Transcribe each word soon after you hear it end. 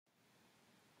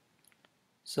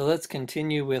So let's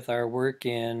continue with our work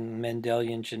in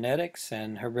Mendelian genetics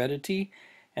and heredity,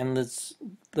 and let's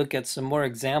look at some more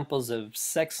examples of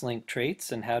sex-linked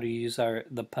traits and how to use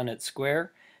the Punnett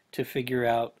square to figure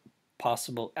out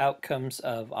possible outcomes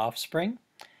of offspring.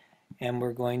 And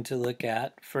we're going to look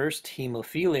at first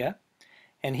hemophilia.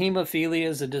 And hemophilia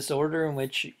is a disorder in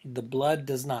which the blood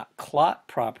does not clot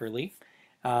properly.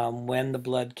 When the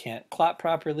blood can't clot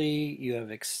properly, you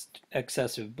have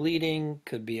excessive bleeding,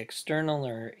 could be external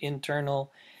or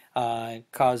internal,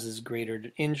 causes greater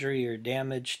injury or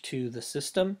damage to the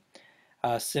system.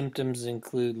 Symptoms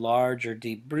include large or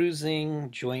deep bruising,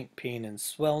 joint pain and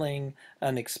swelling,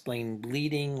 unexplained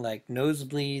bleeding like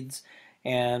nosebleeds,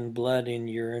 and blood in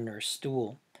urine or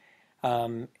stool.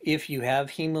 If you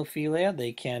have hemophilia,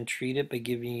 they can treat it by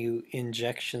giving you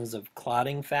injections of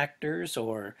clotting factors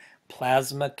or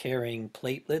plasma carrying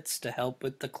platelets to help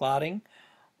with the clotting,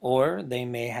 or they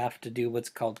may have to do what's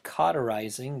called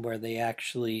cauterizing, where they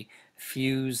actually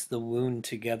fuse the wound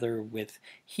together with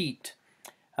heat.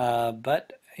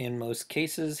 But in most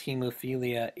cases,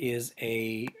 hemophilia is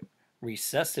a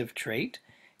recessive trait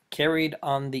carried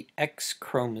on the X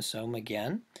chromosome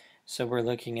again. So we're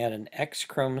looking at an X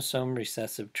chromosome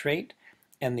recessive trait,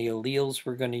 and the alleles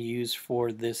we're going to use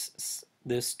for this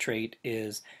trait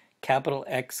is capital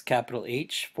X, capital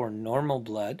H for normal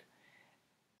blood,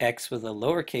 X with a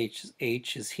lowercase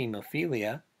h is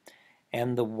hemophilia,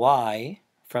 and the Y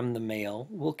from the male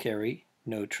will carry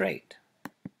no trait.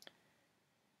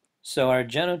 So our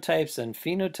genotypes and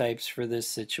phenotypes for this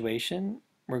situation,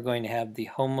 we're going to have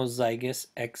the homozygous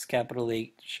X capital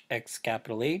H, X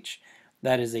capital H.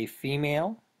 That is a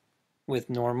female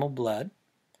with normal blood.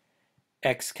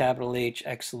 X capital H,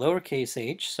 X lowercase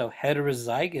h. So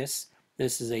heterozygous,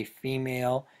 this is a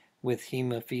female with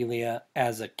hemophilia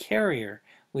as a carrier,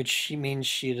 which means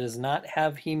she does not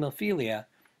have hemophilia,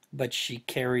 but she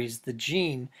carries the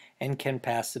gene and can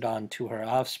pass it on to her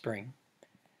offspring.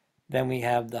 Then we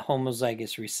have the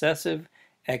homozygous recessive,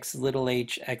 X little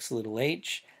h,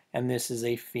 and this is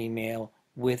a female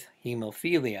with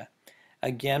hemophilia.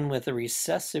 Again, with a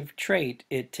recessive trait,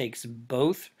 it takes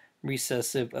both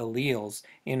recessive alleles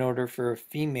in order for a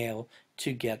female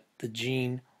to get the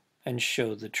gene and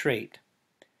show the trait.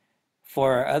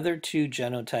 For our other two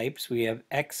genotypes, we have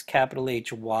X capital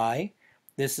HY.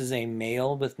 This is a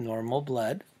male with normal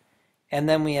blood. And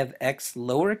then we have X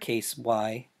lowercase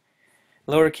y,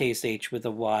 lowercase h with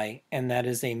a Y, and that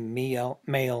is a male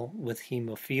with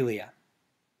hemophilia.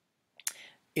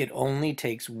 It only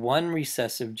takes one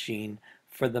recessive gene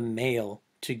for the male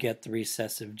to get the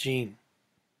recessive gene.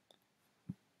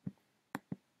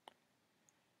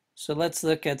 So let's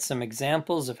look at some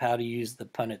examples of how to use the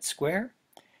Punnett square.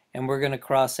 And we're going to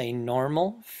cross a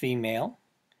normal female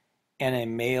and a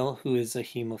male who is a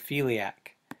hemophiliac.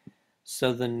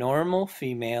 So the normal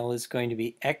female is going to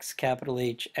be X capital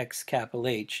H, X capital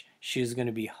H. She's going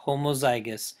to be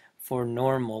homozygous for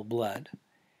normal blood.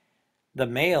 The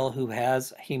male who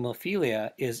has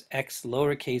hemophilia is X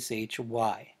lowercase h,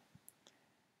 Y.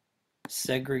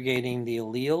 Segregating the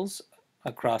alleles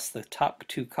across the top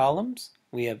two columns,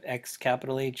 we have X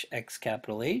capital H, X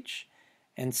capital H.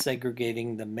 And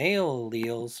segregating the male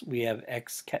alleles, we have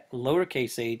X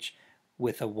lowercase h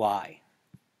with a Y.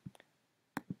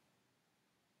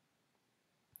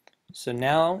 So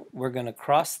now we're going to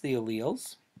cross the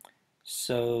alleles.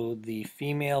 So the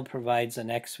female provides an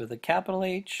X with a capital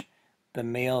H. The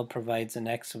male provides an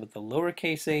X with a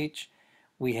lowercase h.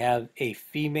 We have a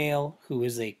female who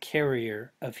is a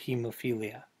carrier of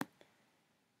hemophilia.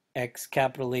 X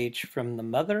capital H from the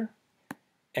mother,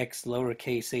 X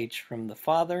lowercase h from the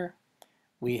father.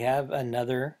 We have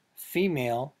another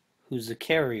female who's a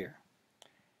carrier.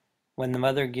 When the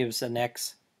mother gives an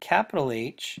X capital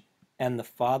H and the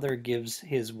father gives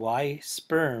his Y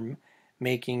sperm,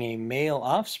 making a male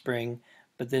offspring,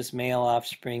 but this male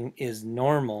offspring is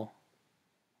normal,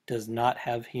 does not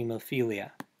have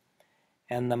hemophilia.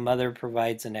 And the mother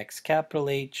provides an X capital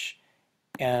H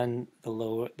and the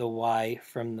Y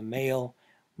from the male.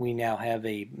 We now have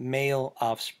a male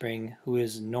offspring who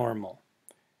is normal.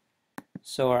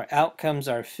 So our outcomes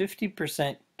are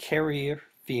 50% carrier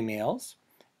females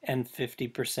and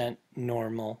 50%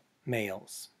 normal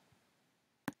males.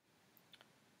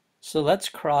 So let's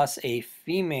cross a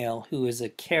female who is a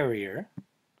carrier.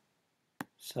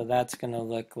 So that's going to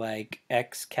look like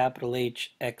X capital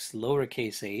H, X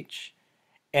lowercase h.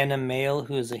 And a male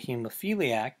who is a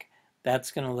hemophiliac,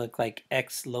 that's going to look like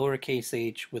X lowercase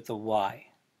h with a Y.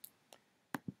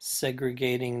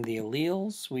 Segregating the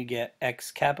alleles, we get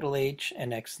X capital H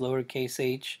and X lowercase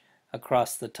h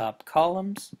across the top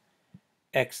columns,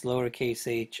 X lowercase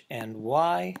h and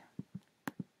Y.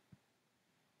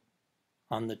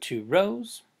 on the two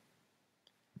rows.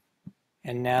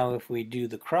 And now if we do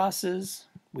the crosses,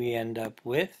 we end up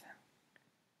with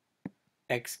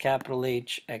X capital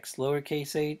H, X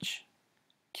lowercase h,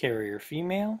 carrier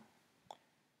female,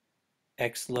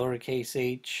 X lowercase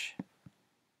h,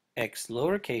 X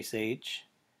lowercase h.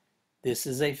 This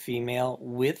is a female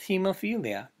with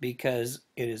hemophilia because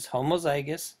it is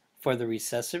homozygous for the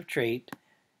recessive trait,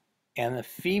 and the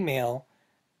female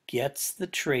gets the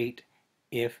trait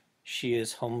if she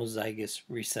is homozygous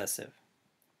recessive.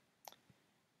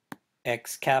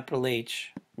 X capital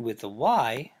H with a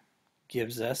Y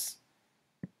gives us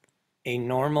a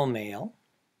normal male,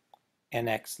 and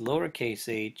X lowercase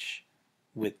h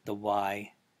with the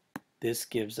Y, this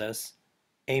gives us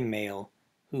a male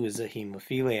who is a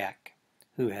hemophiliac,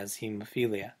 who has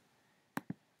hemophilia.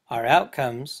 Our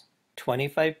outcomes,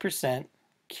 25%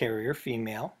 carrier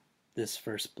female, this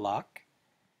first block,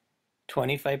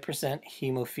 25%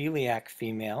 hemophiliac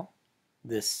female,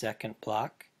 this second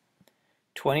block,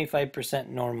 25%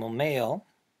 normal male,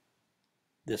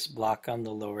 this block on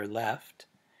the lower left,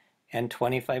 and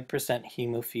 25%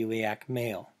 hemophiliac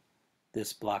male,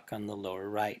 this block on the lower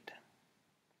right.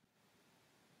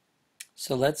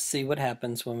 So let's see what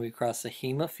happens when we cross a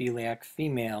hemophiliac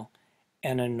female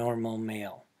and a normal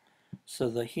male. So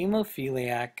the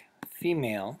hemophiliac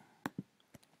female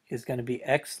is going to be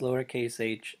X lowercase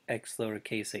h, X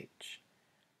lowercase h.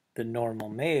 The normal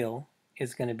male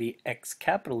is going to be X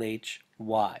capital H,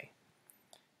 Y.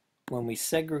 When we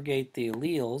segregate the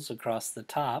alleles across the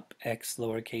top, X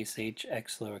lowercase h,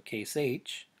 X lowercase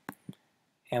h,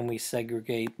 and we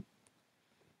segregate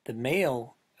the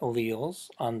male alleles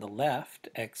on the left,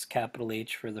 X capital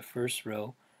H for the first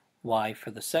row, Y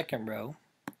for the second row,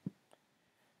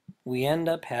 we end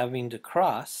up having to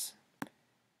cross,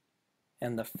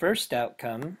 and the first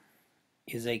outcome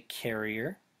is a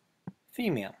carrier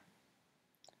female.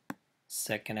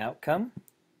 Second outcome,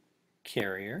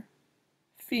 carrier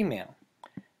female.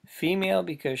 Female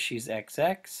because she's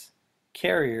XX,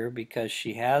 carrier because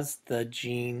she has the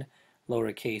gene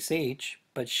lowercase h,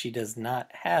 but she does not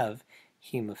have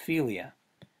hemophilia.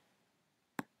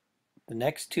 The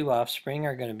next two offspring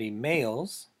are going to be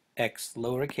males, X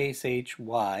lowercase h,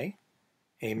 Y,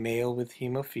 a male with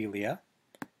hemophilia,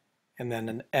 and then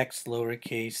an X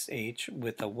lowercase h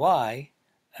with a Y,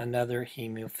 another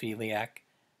hemophiliac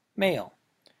male.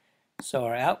 So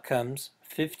our outcomes,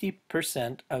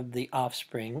 50% of the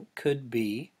offspring could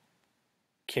be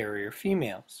carrier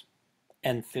females,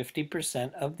 and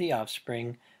 50% of the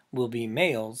offspring will be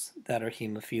males that are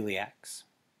hemophiliacs.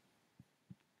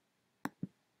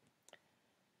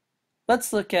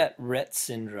 Let's look at Rett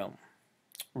syndrome.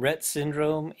 Rett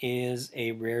syndrome is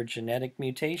a rare genetic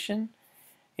mutation.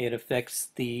 It affects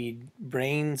the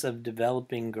brains of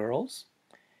developing girls.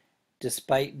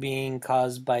 Despite being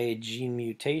caused by a gene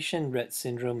mutation, Rett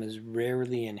syndrome is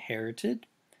rarely inherited.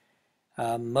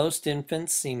 Most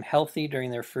infants seem healthy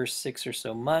during their first 6 or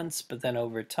so months, but then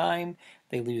over time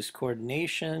they lose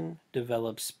coordination,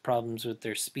 develops problems with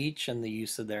their speech and the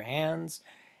use of their hands,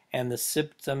 and the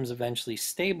symptoms eventually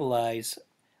stabilize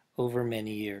over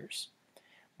many years.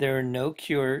 There are no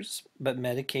cures, but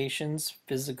medications,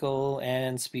 physical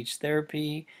and speech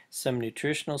therapy, some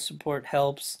nutritional support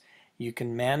helps. You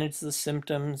can manage the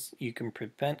symptoms, you can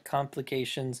prevent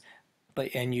complications,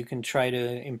 and you can try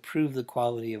to improve the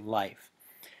quality of life.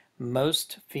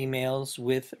 Most females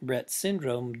with Rett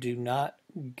syndrome do not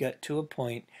get to a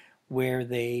point where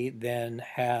they then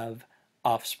have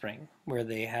offspring, where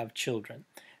they have children.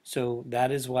 So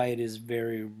that is why it is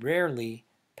very rarely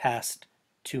passed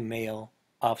to male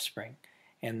offspring.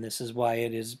 And this is why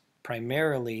it is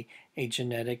primarily a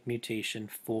genetic mutation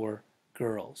for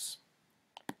girls.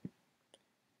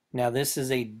 Now this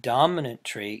is a dominant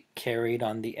trait carried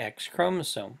on the X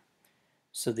chromosome.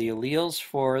 So the alleles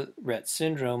for Rett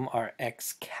syndrome are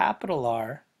X capital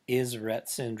R is Rett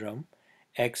syndrome,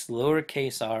 X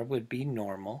lowercase r would be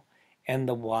normal, and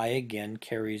the Y again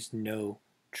carries no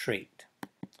trait.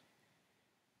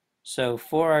 So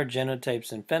for our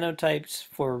genotypes and phenotypes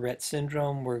for Rett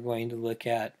syndrome, we're going to look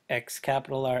at X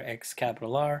capital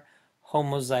R,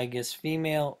 homozygous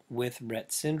female with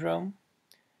Rett syndrome.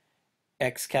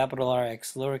 X capital R,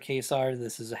 X lowercase r,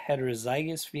 this is a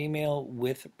heterozygous female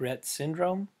with Rett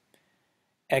syndrome.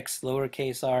 X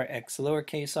lowercase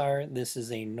r, this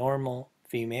is a normal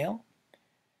female.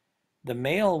 The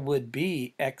male would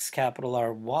be X capital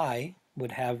R, Y,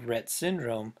 would have Rett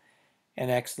syndrome,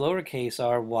 and X lowercase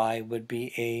r, Y would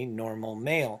be a normal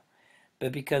male.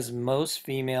 But because most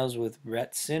females with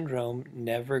Rett syndrome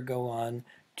never go on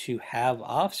to have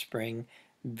offspring,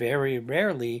 very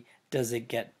rarely does it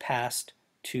get passed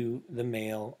to the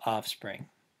male offspring.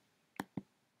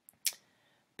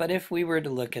 But if we were to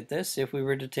look at this, if we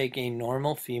were to take a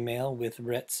normal female with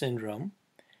Rett syndrome,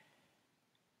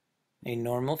 a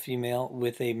normal female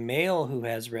with a male who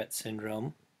has Rett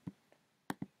syndrome,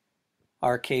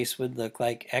 our case would look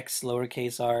like X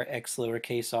lowercase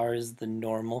r is the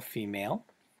normal female.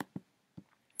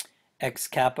 X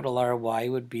capital RY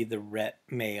would be the Rett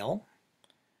male.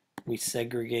 We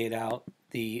segregate out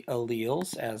the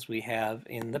alleles as we have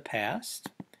in the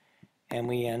past, and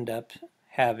we end up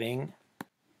having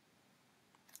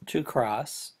to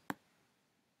cross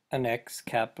an X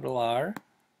capital R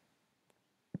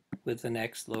with an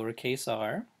X lowercase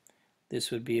r.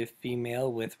 This would be a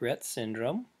female with Rett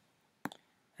syndrome.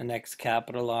 An X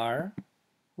capital R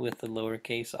with a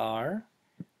lowercase r.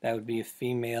 That would be a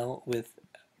female with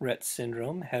Rett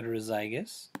syndrome,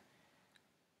 heterozygous.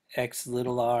 X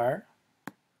little r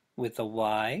with a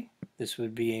Y. This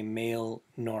would be a male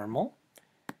normal.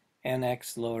 And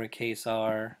X lowercase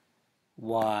r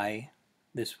Y.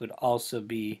 This would also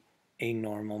be a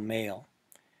normal male.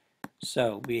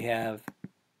 So we have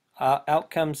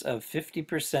outcomes of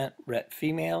 50% Rett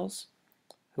females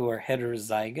who are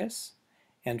heterozygous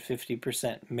and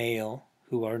 50% male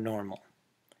who are normal.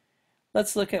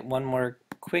 Let's look at one more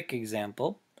quick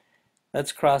example.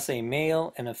 Let's cross a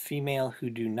male and a female who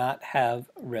do not have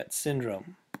Rett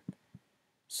syndrome.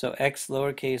 So X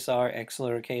lowercase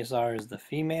r is the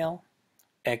female,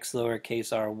 X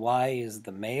lowercase ry is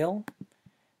the male.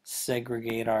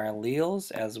 Segregate our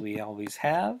alleles as we always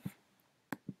have.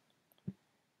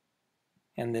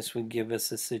 And this would give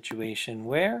us a situation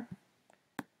where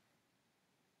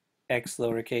X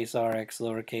lowercase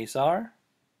r,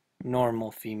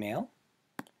 normal female.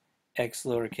 X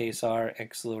lowercase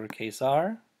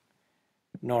r,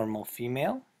 normal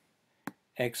female.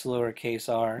 X lowercase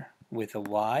r with a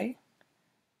Y,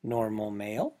 normal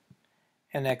male.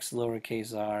 And X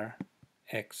lowercase r,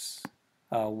 X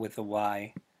with a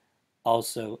Y,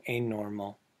 also a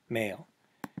normal male.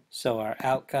 So our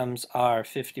outcomes are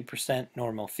 50%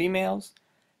 normal females,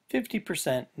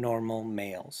 50% normal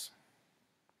males.